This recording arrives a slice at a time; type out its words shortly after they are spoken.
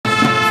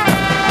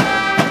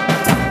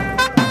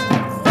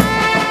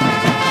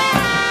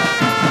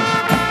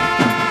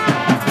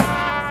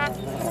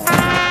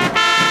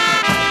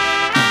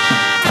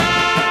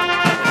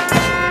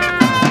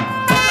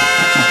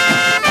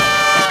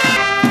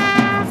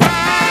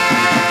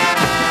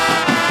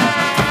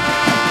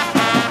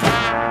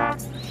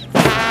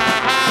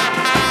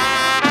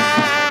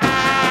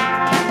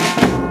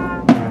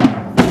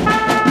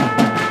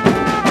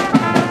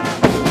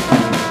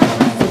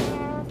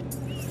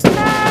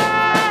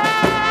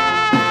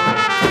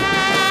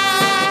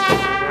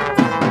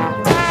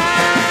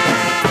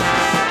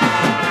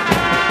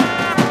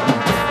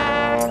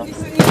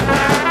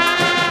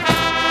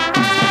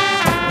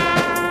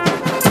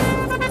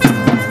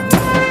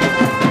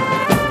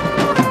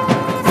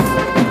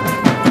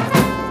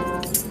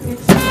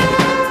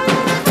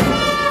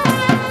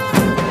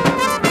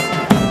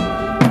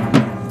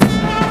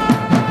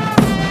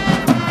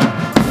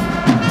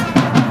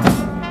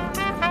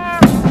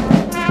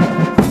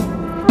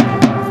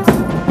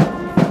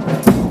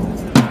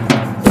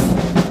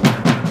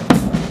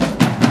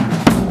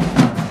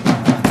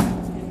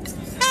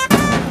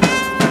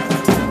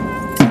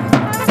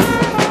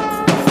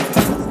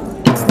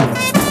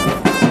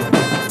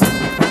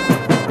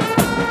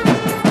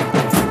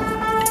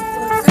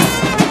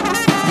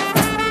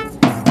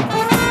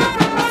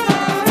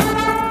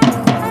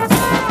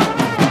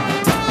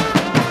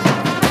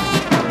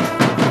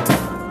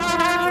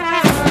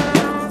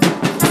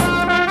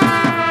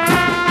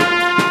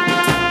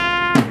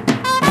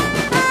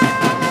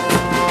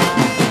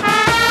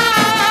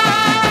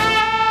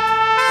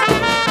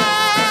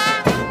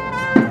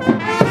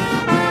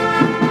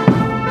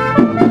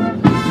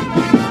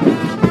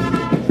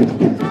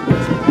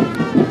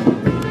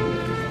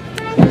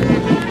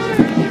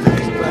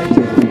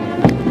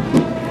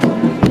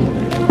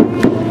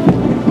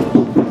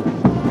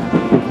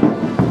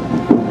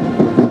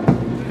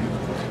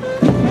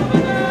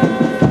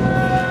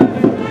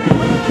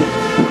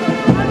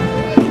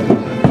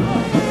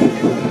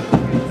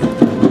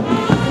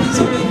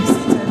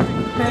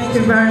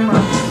you very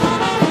much.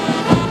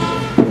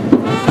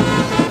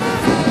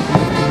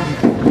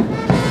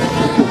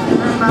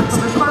 Member to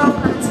the choral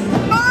party,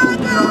 Lori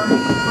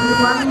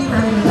Oluwani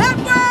Kemi,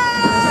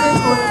 present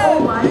code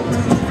OY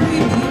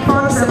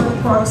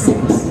 23B4746.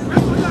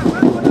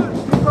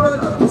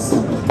 Products,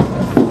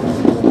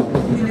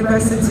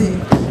 University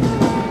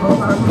of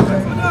Abuja.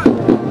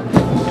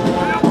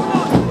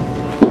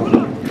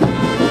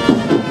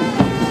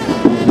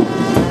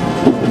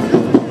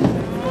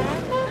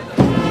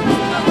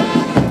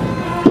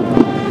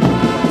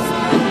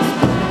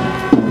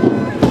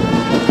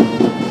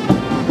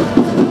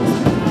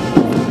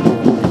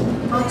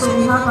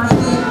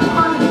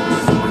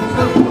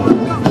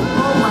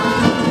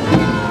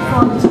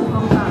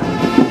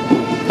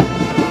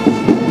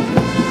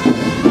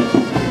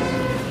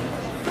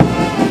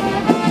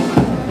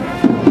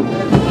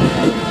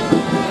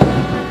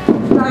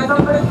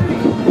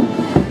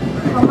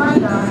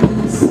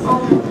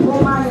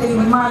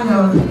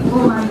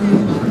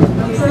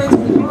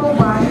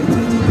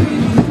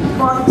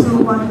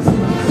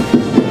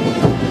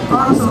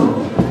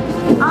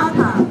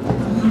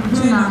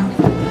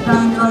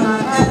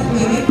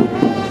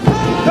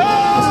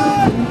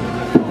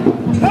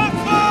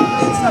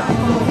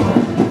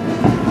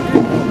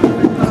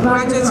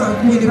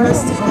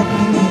 University of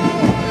Benin.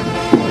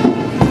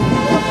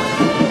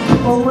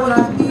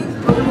 Owolabi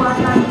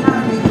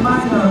Oluwatayinare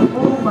Emmanuel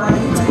OY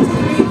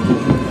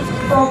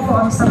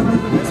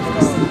 23B4746.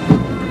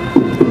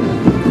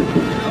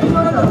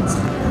 Product,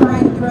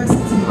 Federal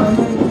University of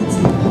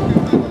Ekiti.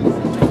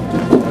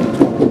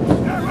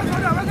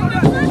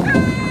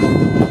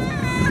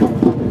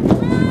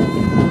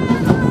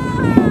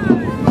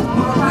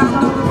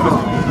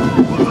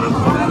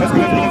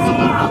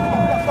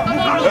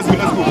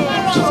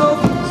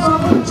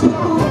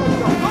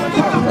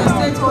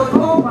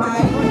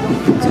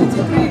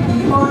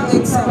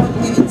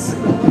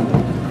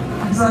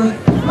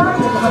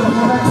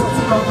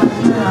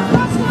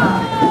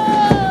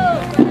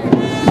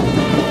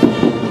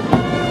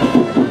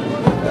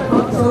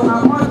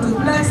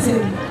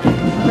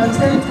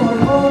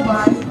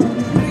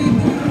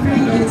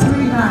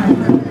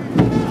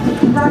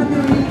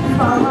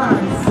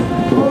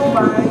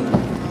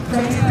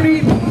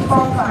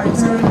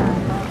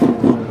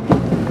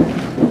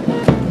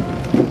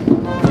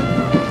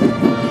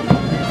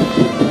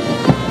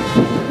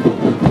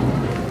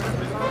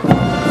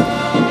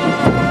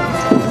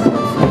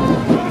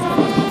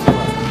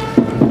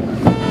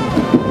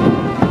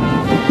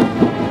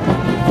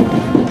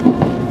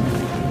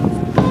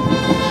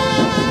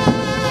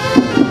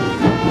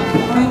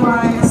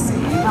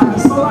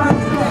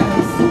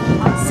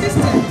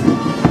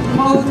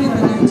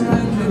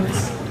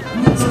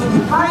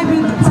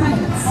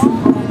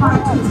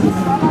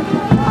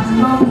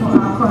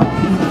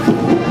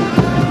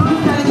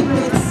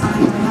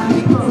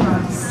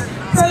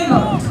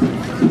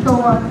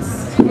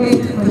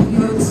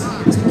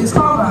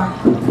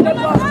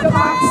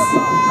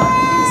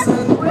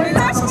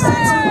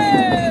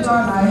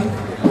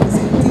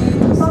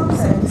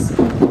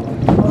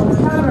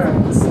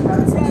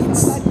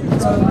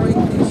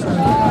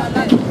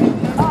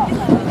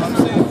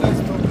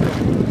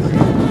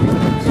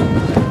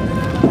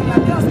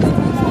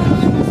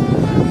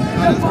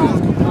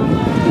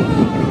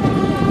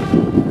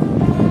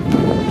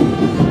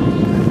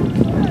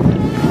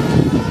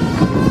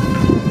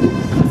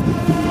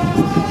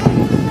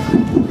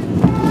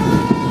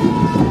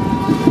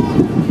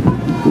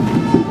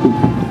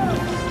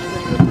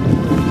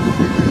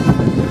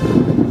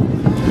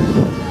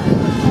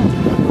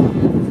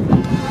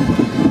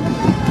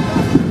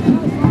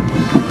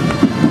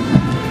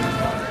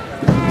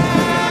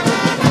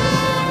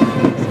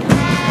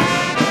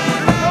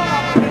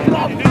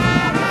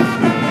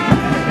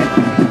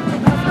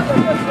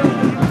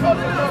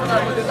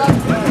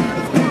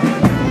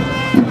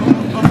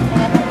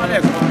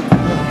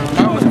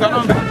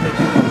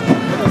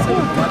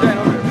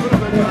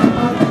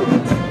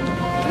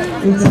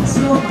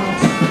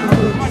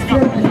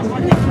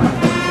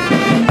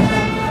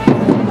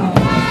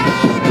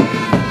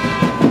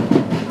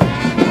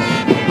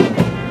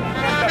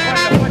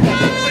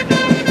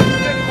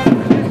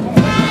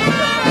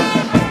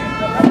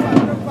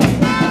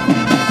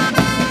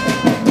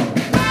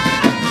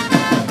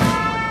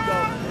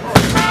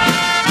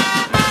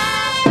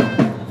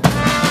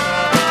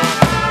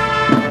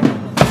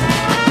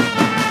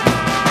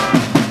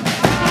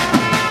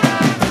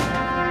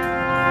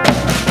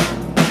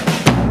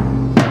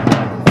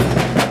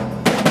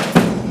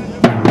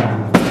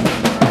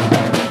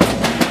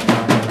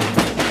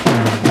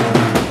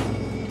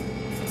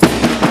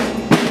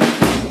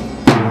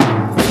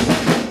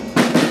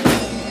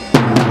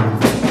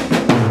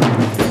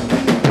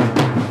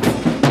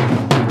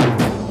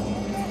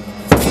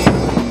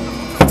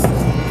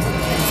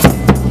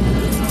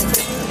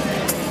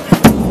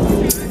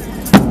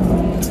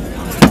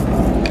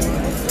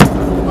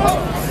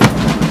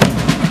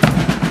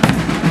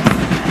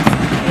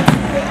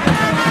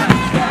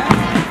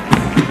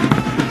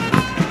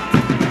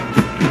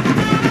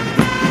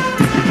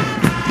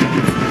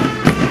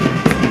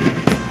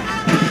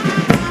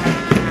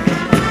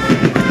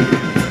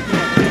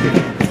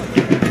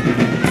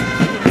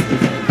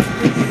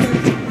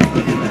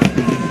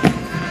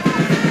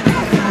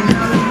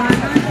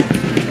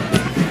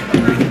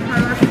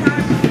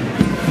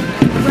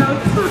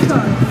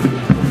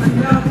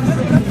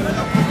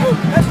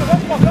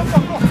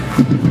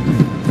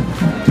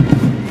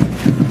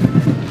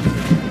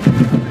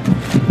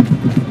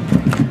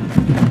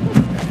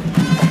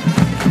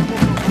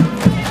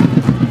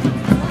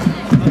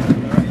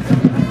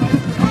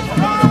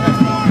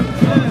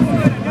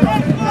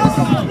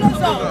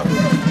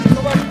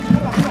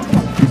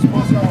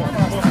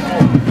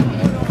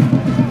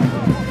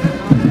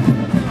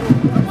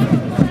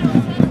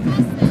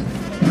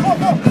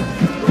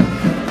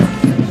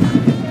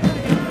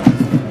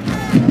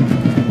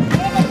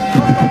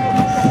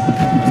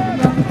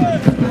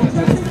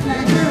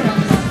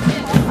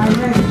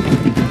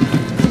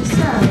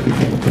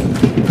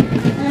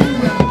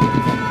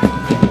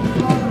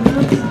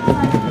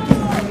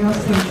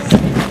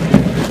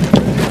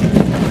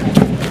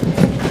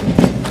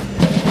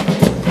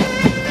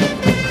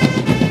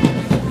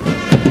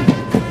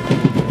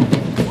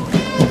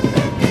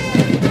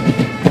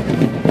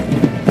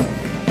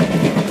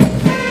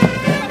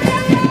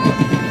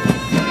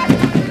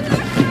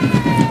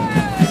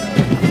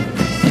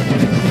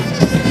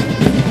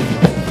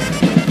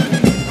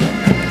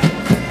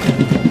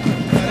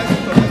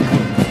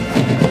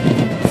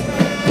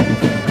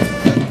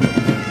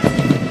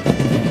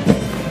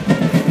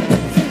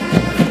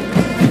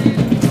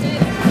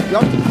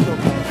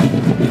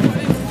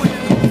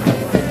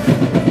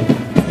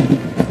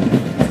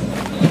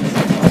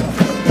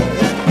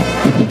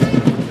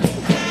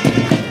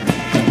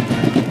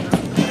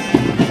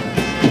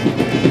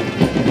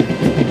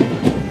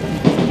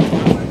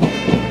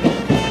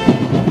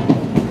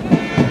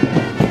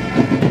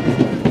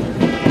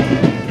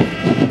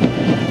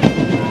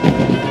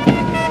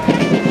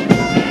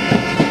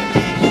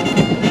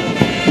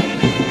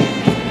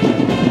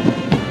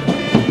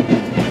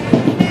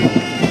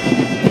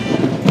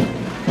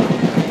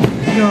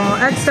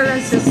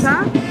 Excellency,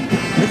 sir,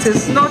 it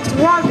is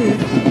noteworthy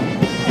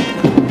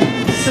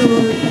to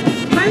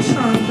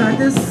mention that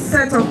this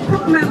set of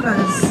group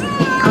members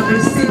have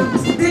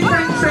received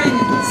different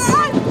trainings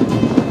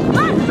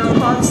in the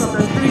course of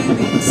the 3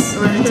 weeks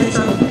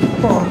orientation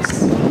course.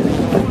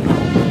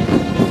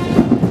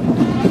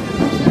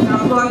 They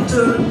have gone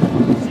to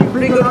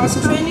rigorous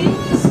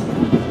trainings.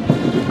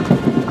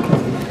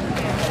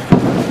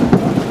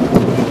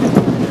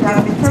 They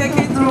have been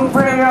taken through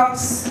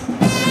various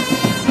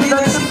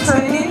leadership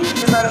training,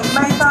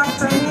 developmental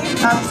training,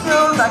 and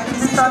skills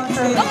acquisition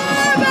training.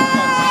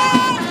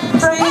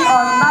 Training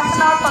on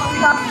national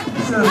technical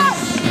issues,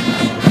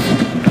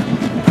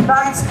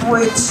 that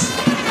which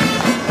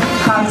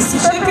has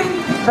shaped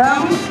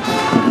them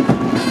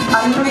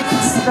and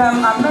makes them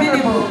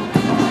available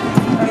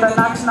in the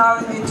national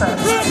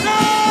interest.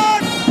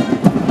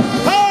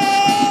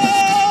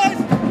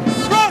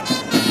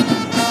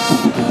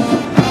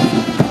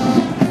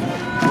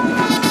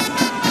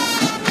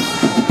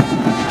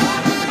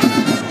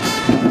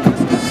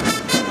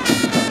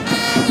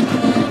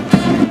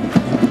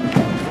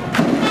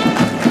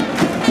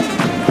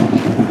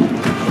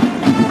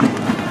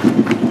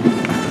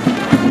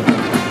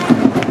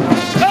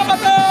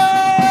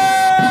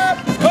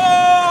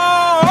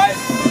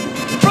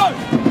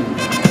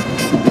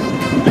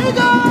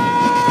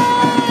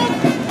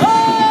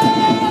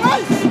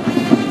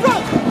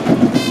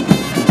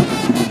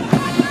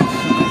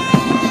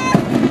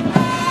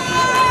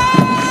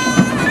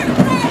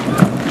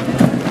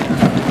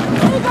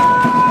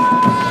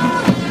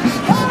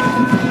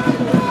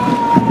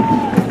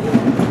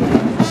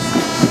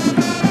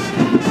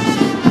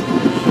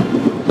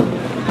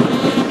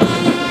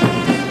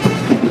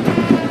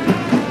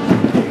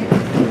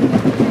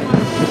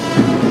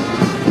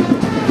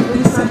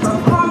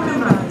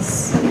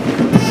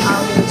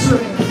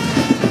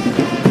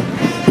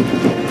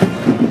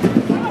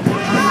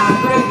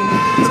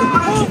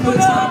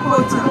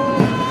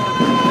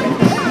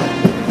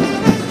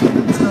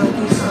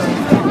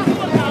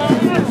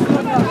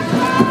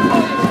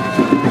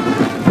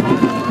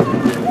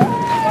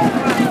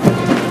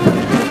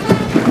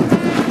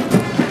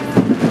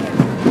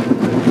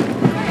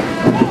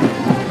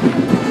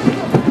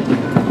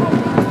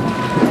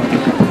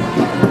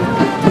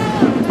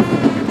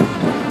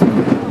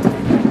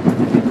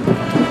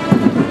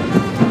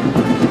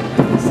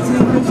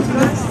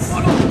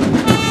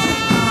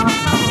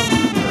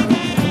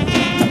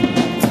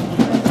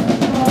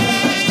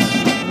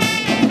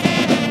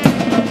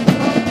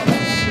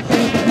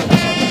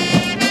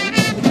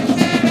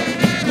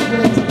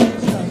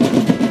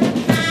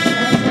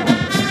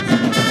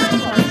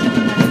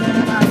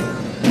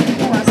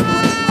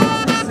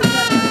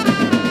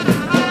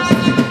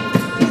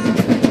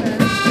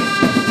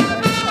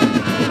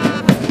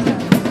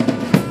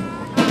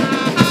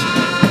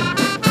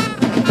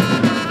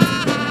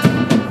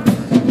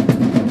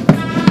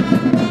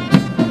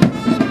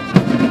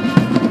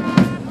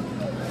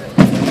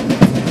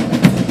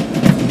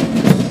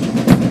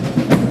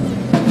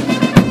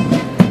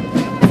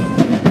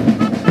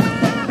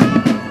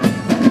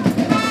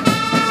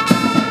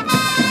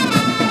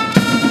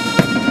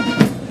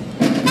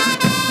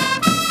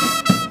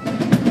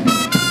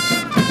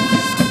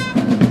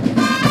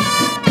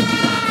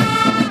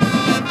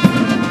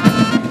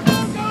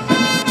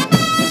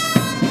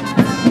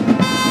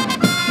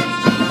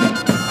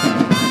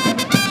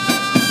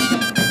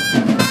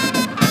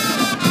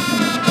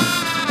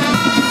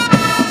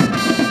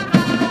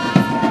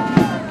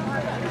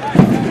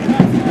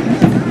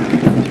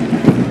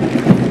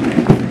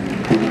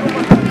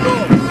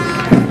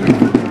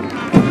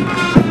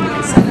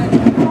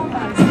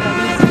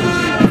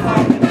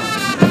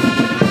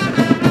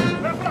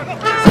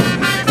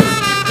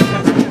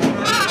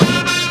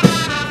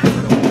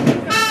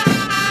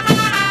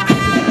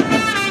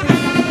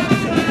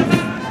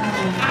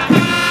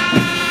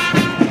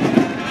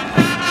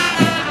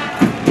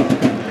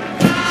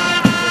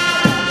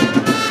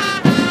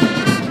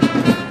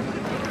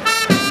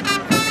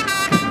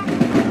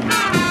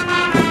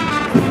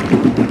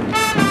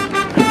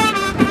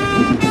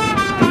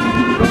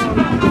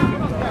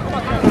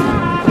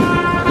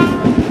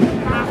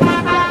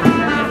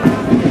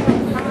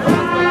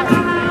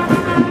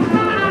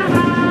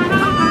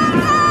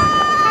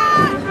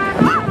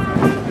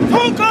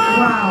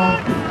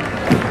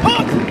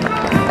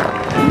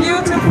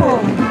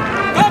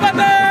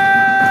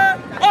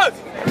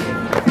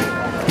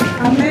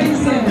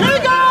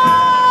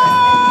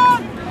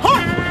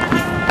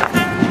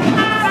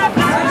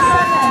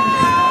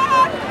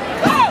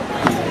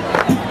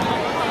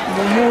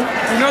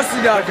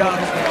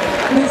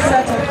 This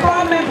set of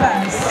 4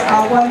 members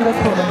are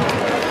wonderful.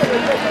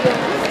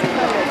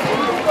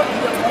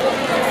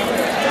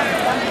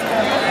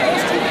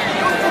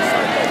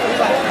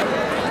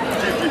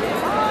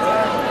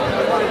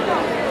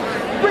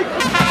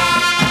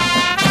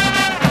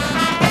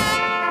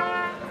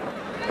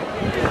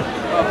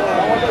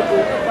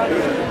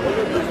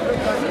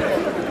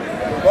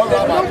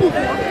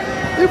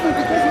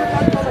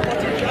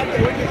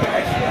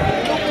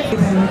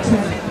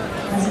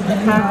 as he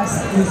delivers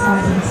the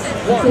service.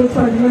 So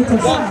coordinator,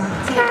 sir.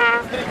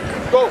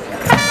 Go.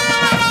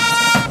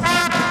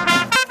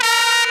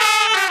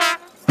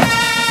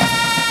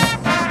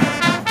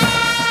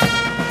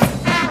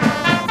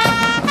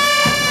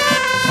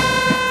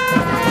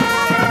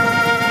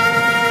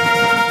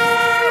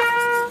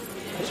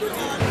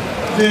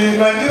 The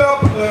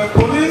Nigeria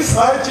Police,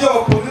 IG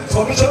of Police,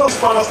 Commissioners,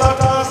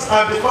 Parastatals,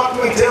 and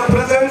Department here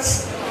present,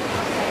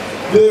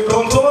 the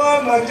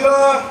Controller,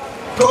 Nigeria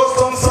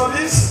Customs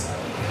Service,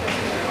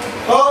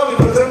 all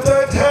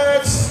represented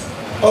heads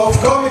of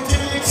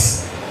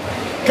committees,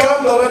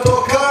 camp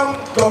director,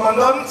 camp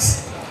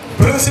commandants,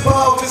 principal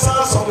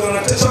officers of the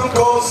orientation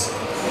course,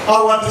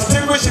 our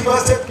distinguished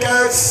invited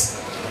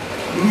guests,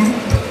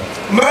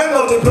 men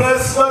of the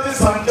press,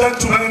 ladies and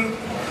gentlemen,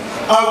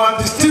 our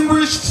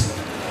distinguished,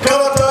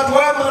 charactered,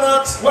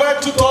 well-mannered,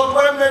 well-tutored,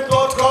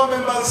 well-mentored corps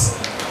members,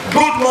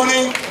 good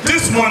morning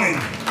this morning.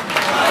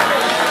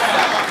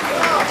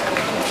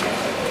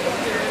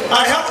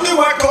 I heartily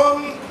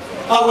welcome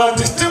our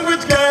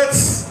distinguished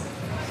guests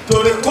to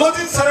the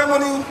closing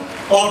ceremony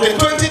of the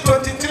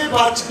 2023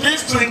 Batch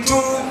History 2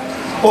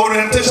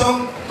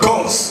 Orientation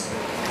course.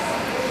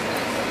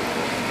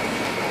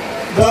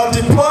 That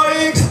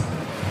deployed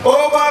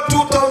over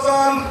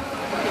 2,000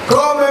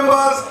 corps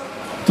members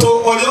to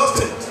Oyo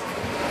State,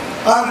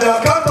 and their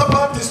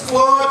counterpart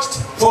dislodged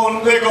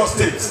from Lagos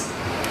State.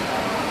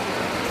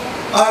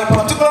 I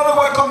particularly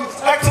welcome His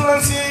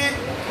Excellency,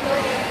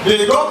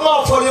 the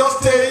Governor of Oyo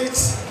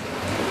State,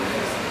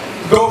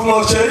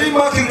 Governor Seyi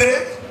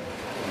Makinde,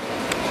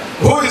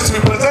 who is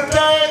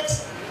represented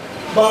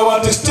by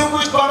our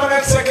distinguished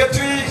permanent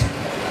secretary,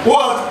 who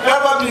has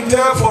ever been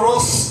there for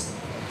us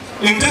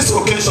in this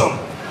occasion,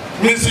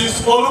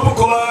 Mrs.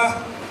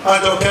 Olubukola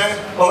Ajoke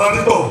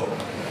Oladipo,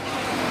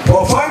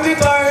 for finding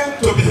time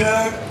to be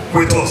here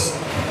with us.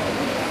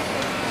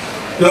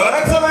 Your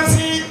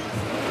Excellency,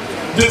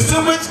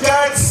 distinguished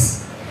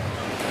guests,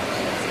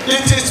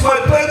 it is my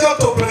pleasure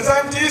to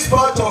present this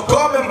batch of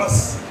corps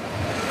members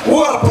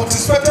who have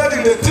participated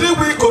in the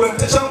 3-week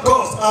orientation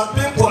course as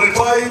being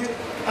qualified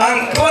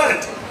and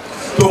cleared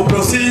to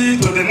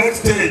proceed to the next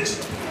stage,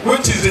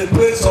 which is a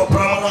place of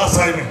primary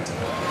assignment.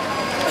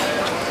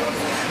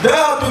 They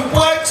have been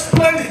quite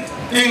splendid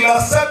in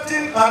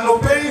accepting and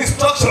obeying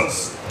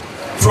instructions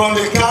from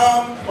the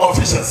camp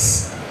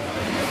officials.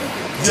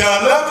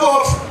 Their level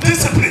of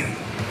discipline,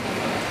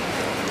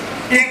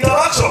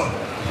 interaction,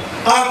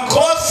 and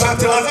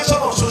cross-fertilization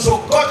of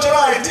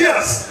socio-cultural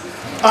ideas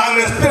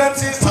and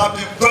experiences have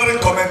been very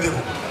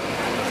commendable.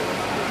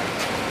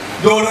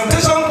 The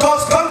orientation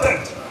course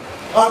content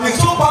have been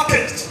so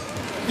packaged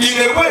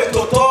in a way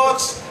to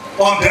touch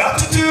on the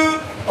attitude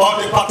of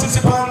the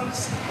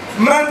participants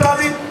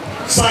mentally,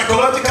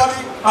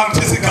 psychologically, and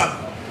physically.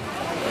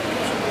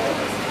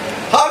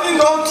 Having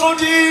gone through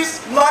these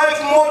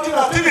life-molding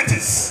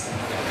activities,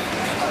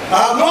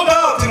 I have no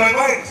doubt in my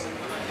mind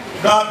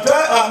that they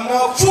are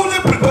now fully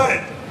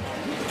prepared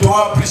to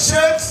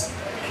appreciate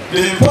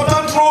the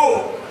important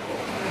role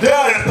they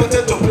are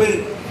expected to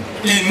play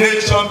in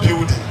nation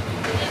building.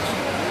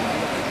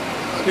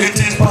 It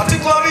is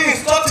particularly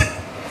instructive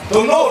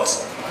to note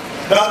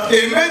that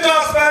a major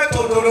aspect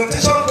of the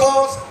orientation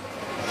course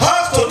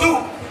has to do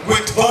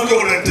with value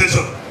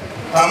orientation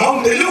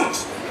among the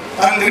youth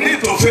and the need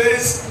to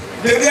face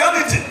the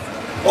reality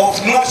of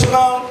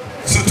national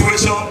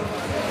situation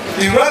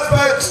in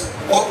respect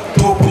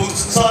to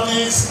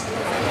post-service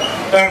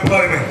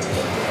employment.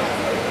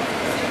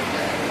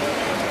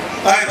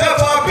 I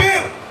therefore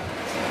appeal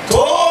to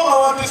all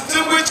our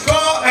distinguished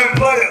corps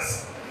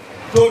employers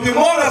to be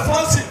more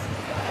responsive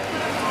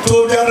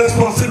to their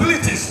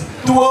responsibilities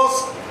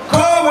towards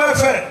corps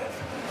welfare.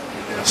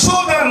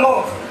 Show them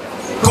love,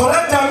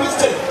 correct their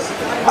mistakes,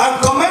 and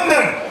commend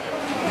them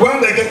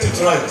when they get it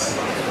right.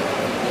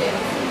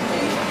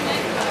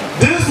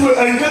 This will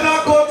engender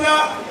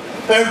cordial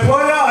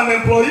employer and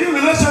employee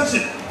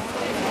relationship,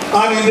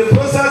 and in the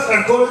process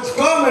encourage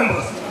corps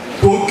members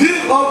to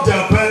give up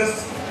their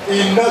best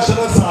in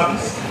national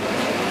service.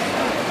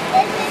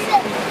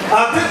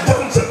 At this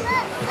juncture,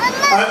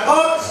 I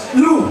urge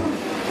you,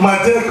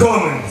 my dear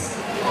colleagues,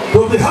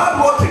 to be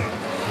hardworking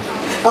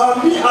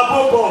and be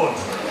above board,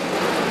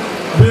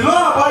 be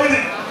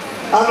law-abiding,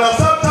 and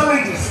accept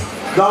challenges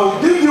that will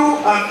give you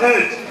an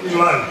edge in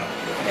life.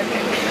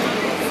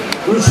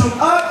 We should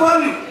add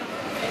value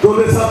to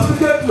the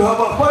certificate you have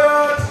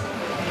acquired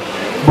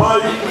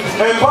by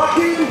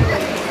embarking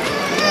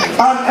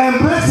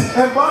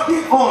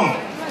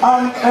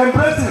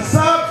embracing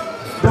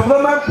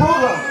self-development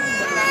programs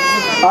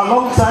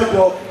alongside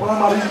your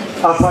primary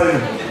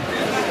assignment.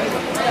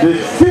 The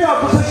skill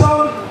acquisition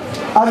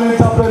and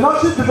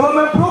entrepreneurship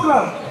development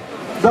program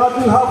that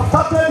you have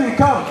started in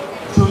camp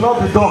should not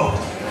be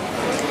dumped.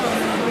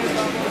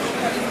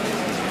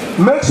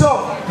 Make sure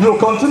you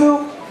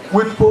continue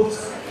with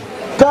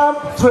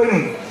post-camp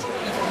training.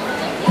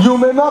 You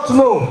may not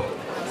know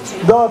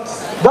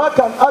that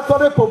can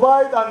actually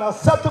provide an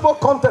acceptable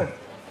content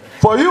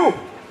for you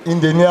in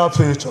the near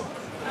future.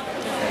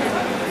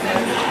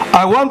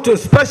 I want to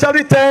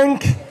especially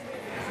thank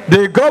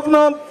the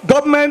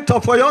government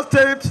of Oyo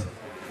State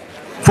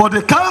for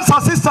the kind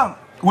assistance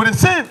we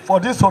received for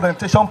this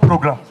orientation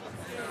program.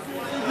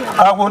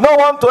 I will not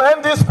want to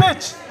end this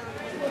speech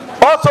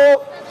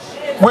also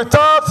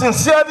without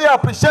sincerely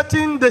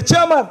appreciating the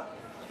chairman,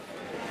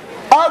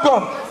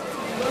 Agon,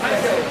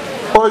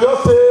 Oyo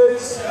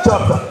State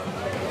chapter.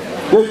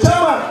 The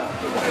chairman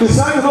is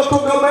the local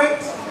government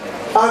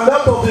and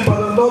that of the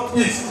Ibadan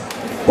Northeast,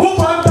 who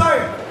found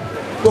time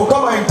to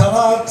come and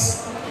interact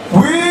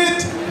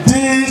with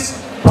these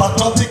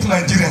patriotic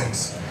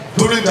Nigerians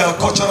during their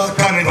cultural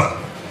carnival.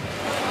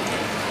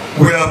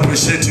 We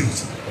appreciate you.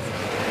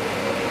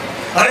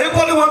 I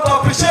equally want to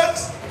appreciate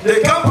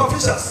the camp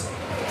officials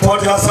for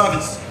their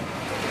service.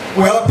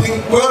 We have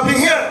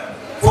been here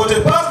for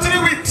the past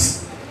 3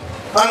 weeks,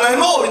 and I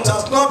know it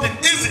has not been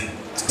easy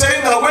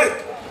staying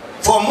awake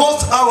for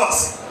most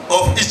hours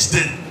of each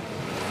day.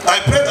 I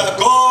pray that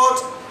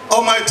God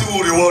Almighty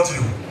will reward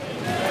you.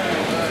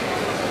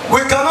 We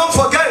cannot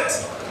forget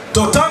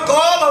to thank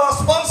all our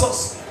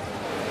sponsors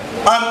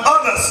and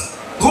others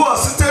who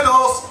assisted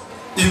us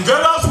in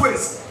various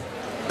ways,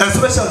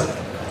 especially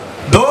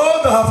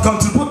those that have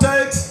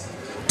contributed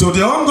to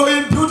the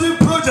ongoing building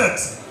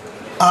project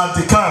at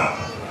the camp.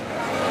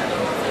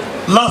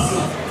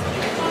 Lastly,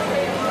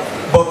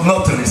 but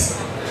not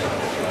least,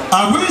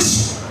 I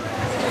wish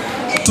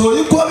to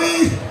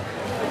equally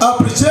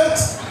appreciate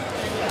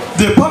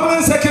the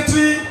Permanent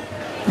Secretary,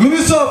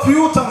 Minister of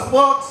Youth and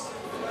Sport,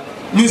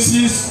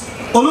 Mrs.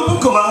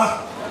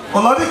 Olubukola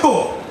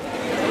Oladiko,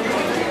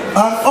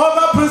 and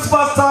other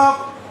principal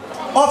staff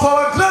of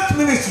our great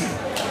ministry,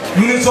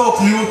 Minister of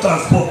Youth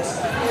and Sport,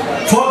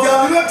 for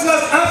their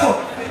relentless effort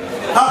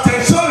at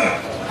ensuring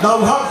that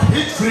we have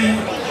hit-free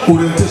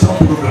orientation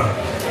program.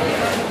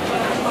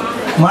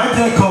 My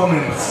dear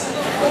colleagues,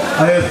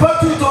 I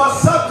expect you to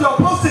accept your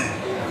posting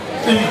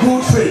in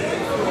good faith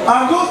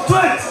and go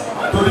straight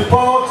to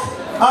report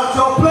at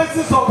your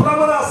places of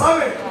primary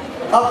assignment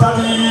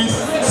after this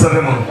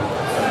ceremony.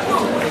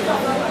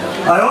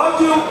 I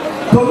urge you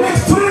to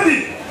mix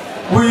freely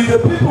with the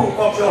people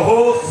of your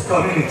host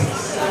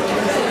communities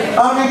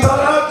and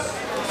interact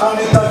and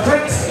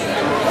integrate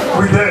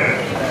with them.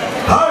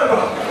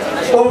 However,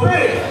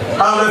 obey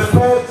and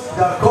respect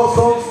their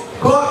customs,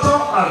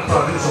 culture, and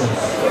traditions.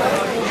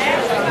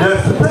 The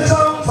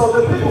expectations of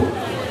the people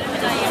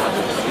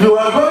you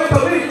are going to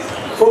meet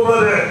over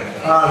there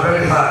are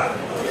very high.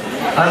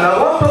 And I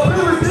want to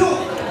be with you,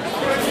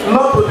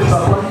 not to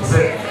disappoint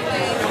them.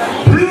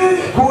 Be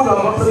good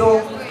ambassador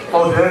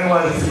of the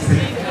NYSC.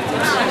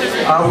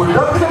 I will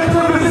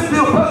definitely visit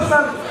you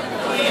personally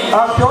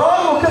at your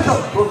own location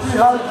to see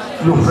how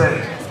you fare.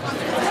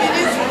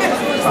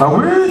 I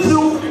wish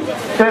you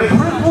a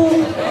fruitful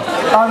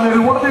and a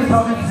rewarding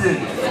service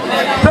here.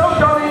 Safe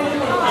journey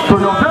to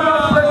your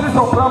various places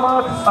of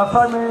primary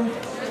assignment.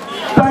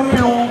 Thank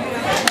you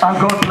and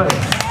God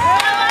bless.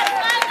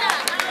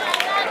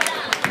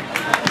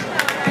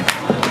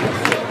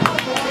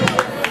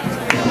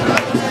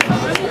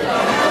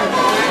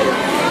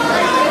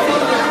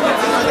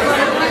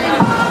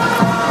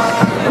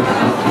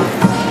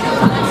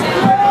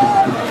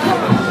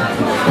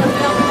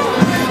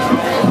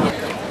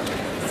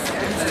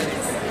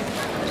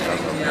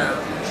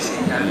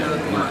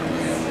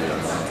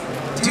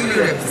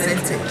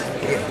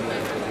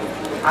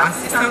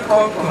 Assistant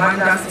Corps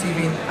Commander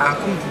Stephen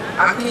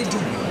Akindu,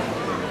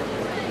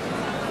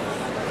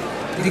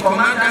 the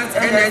Commandant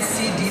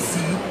NSCDC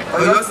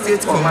Oyo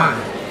State Command,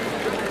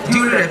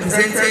 duly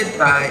represented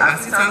by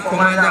Assistant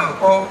Commander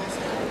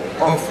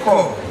of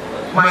Corps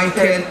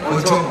Michael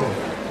Ojogo,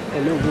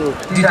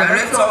 the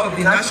Director of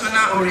the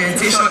National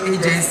Orientation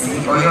Agency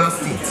Oyo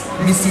State,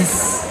 Mrs.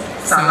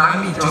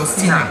 Salami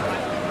Justina,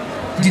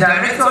 the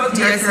Director of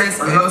DSS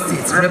Oyo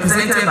State,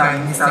 represented by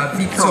Mr.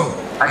 Victor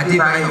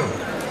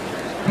Adebayo,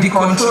 the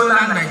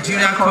Controller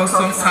Nigerian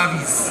Customs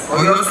Service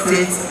Oyo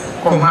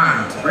State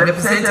Command,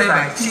 represented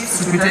by Chief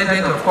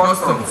Superintendent of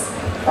Customs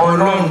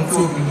Olorun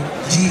Tobi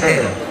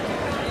GL.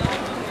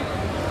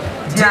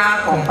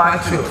 Dear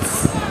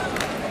compatriots,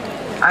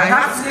 I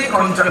heartily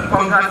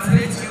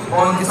congratulate you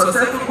on the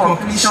successful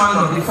completion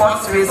of the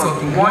first phase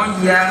of the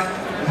 1-year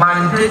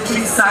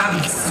mandatory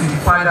service to the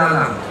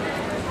fatherland.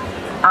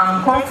 I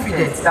am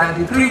confident that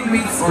the 3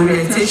 weeks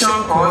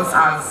orientation course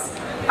has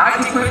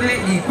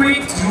adequately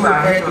equipped you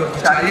ahead of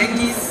the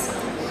challenges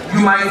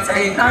you might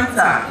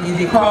encounter in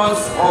the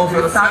course of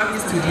your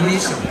service to the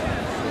nation.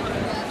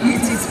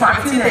 It is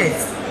pertinent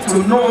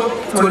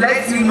to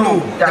let you know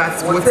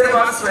that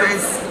whatever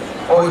stress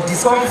or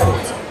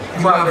discomfort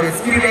you have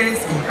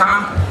experienced in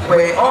camp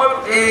were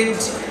all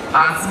aimed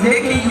at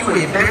making you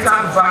a better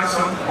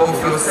version of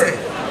yourself.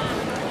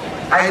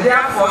 I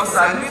therefore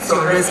salute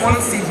your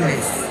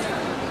responsiveness,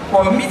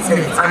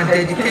 commitment, and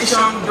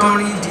dedication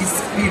during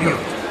this period.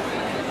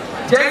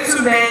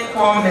 Gentlemen,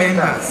 Corps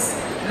members,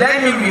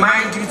 let me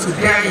remind you to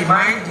bear in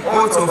mind the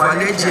oath of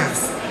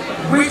allegiance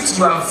which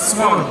you have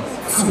sworn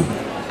to,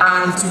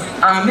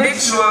 and make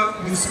sure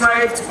you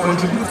strive to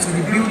contribute to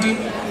the building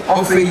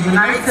of a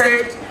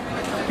united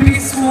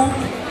peaceful,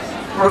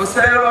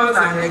 prosperous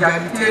and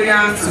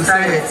egalitarian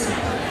society.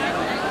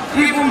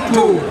 Even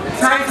though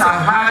times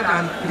are hard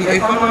and the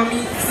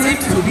economy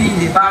seems to be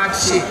in a bad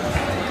shape,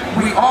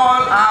 we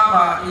all have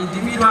our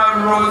individual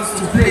roles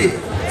to play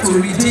to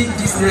redeem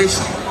this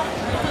nation.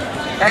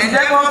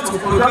 Endeavor to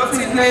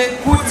productively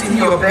put in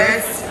your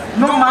best,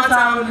 no matter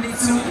how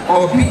little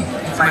or big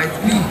it might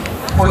be,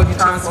 for the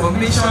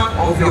transformation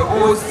of your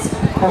host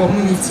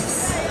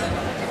communities.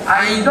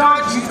 I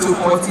indulge you to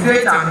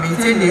cultivate and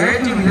maintain a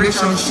healthy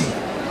relationship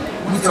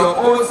with your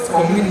host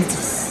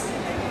communities.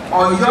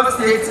 Oyo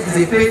State is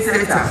a pace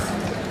setter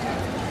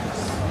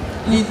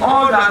in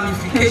all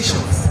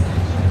ramifications.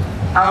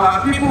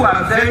 Our people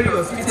are very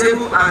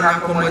hospitable and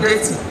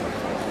accommodating.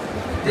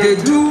 They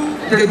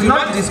do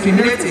not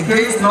discriminate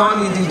against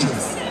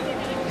non-indigenous.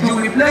 You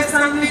will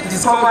pleasantly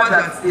discover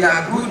that they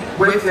are good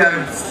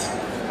wayfarers.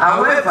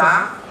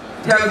 However,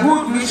 their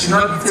goodwill should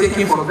not be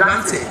taken for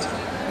granted.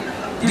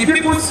 The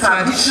people's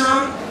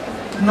tradition,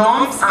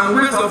 norms, and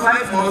ways of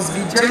life must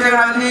be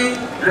generally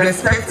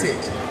respected.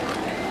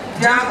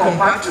 Dear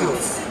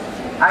compatriots,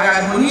 I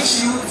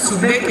admonish you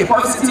to make a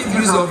positive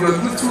use of your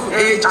youthful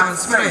age and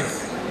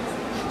strength.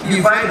 Be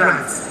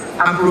vibrant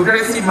and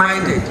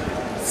progressive-minded.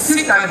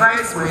 Seek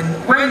advice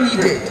when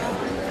needed.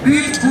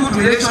 Build good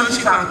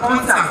relationships and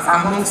contacts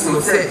amongst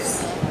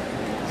yourselves.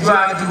 You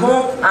are the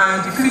hope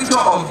and the future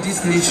of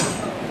this nation.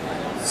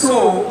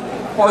 So,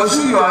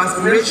 pursue your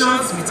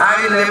aspirations with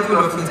high level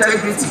of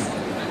integrity,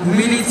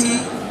 humility,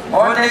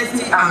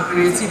 honesty, and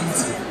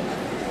creativity.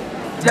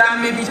 There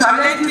may be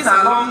challenges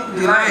along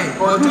the line,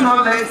 but do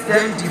not let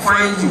them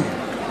define you.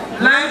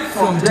 Learn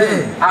from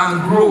them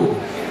and grow.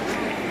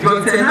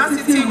 Your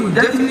tenacity will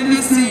definitely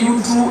see you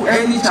through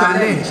any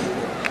challenge.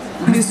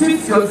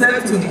 Restrict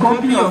yourself to the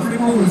company of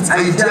people with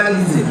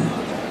idealism,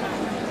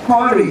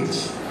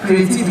 courage,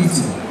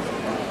 creativity.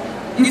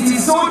 It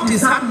is so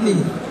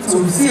disheartening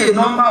to see a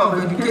number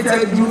of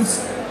educated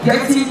youths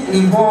getting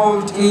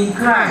involved in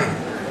crime.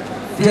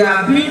 They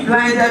are being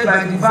blinded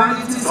by the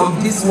vanities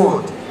of this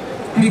world.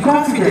 Be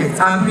confident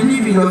and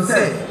believe in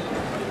yourself.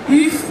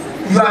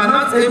 If you are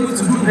not able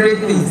to do great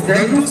things,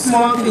 then do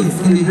small things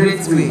in a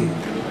great way.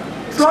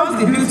 Trust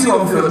the beauty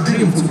of your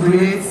dream to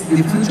create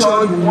the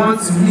future you want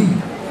to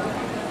live.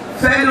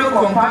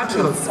 Fellow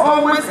compatriots,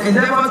 always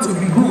endeavor to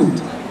be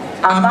good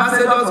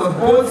ambassadors of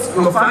both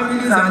your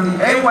families and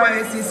the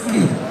NYSC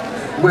scheme,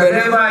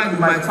 wherever you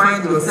might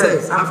find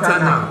yourselves after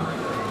now.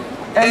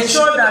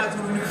 Ensure that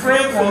you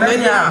refrain from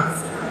any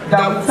acts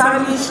that will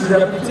tarnish the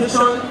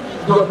reputation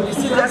your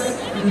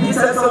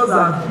predecessors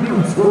have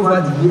built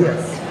over the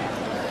years.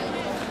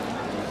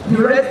 Be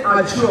rest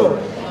assured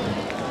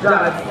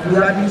that the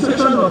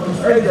administration of His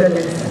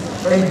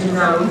Excellency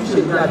Engineer Uche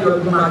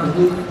Abiodun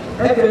Makinde,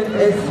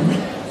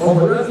 FNSC, of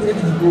Oyo State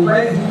will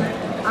provide you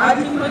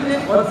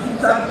adequate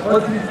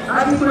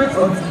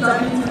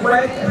hospitality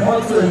while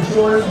also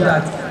ensuring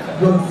that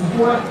your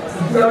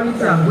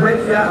security and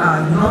welfare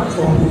are not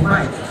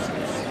compromised.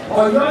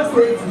 Oyo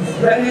State is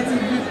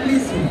relatively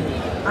peaceful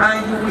and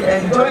you will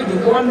enjoy the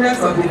oneness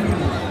of the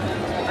people.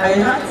 I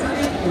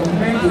heartily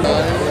commend you.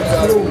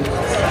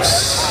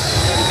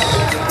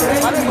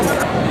 Thank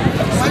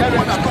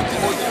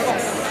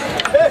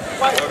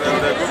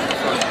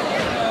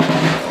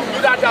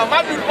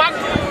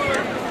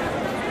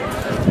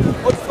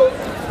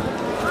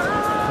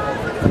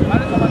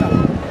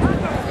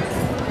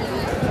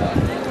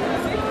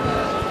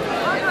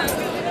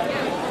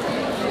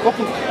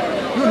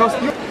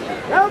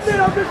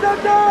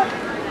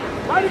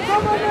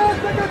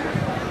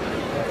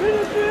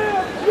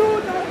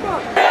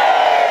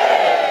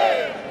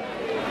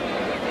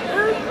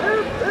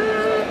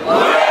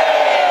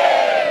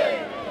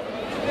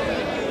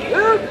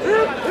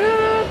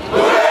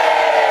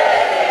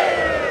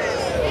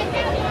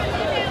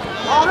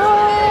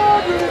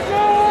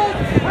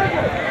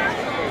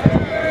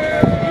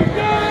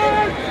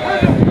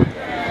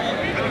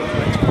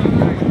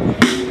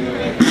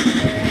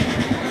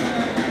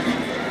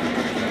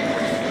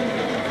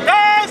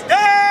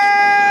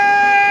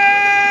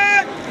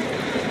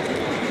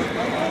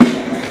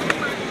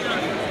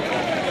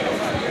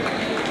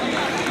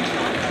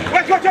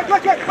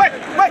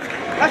Wait.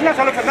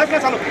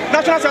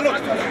 National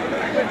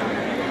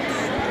salute.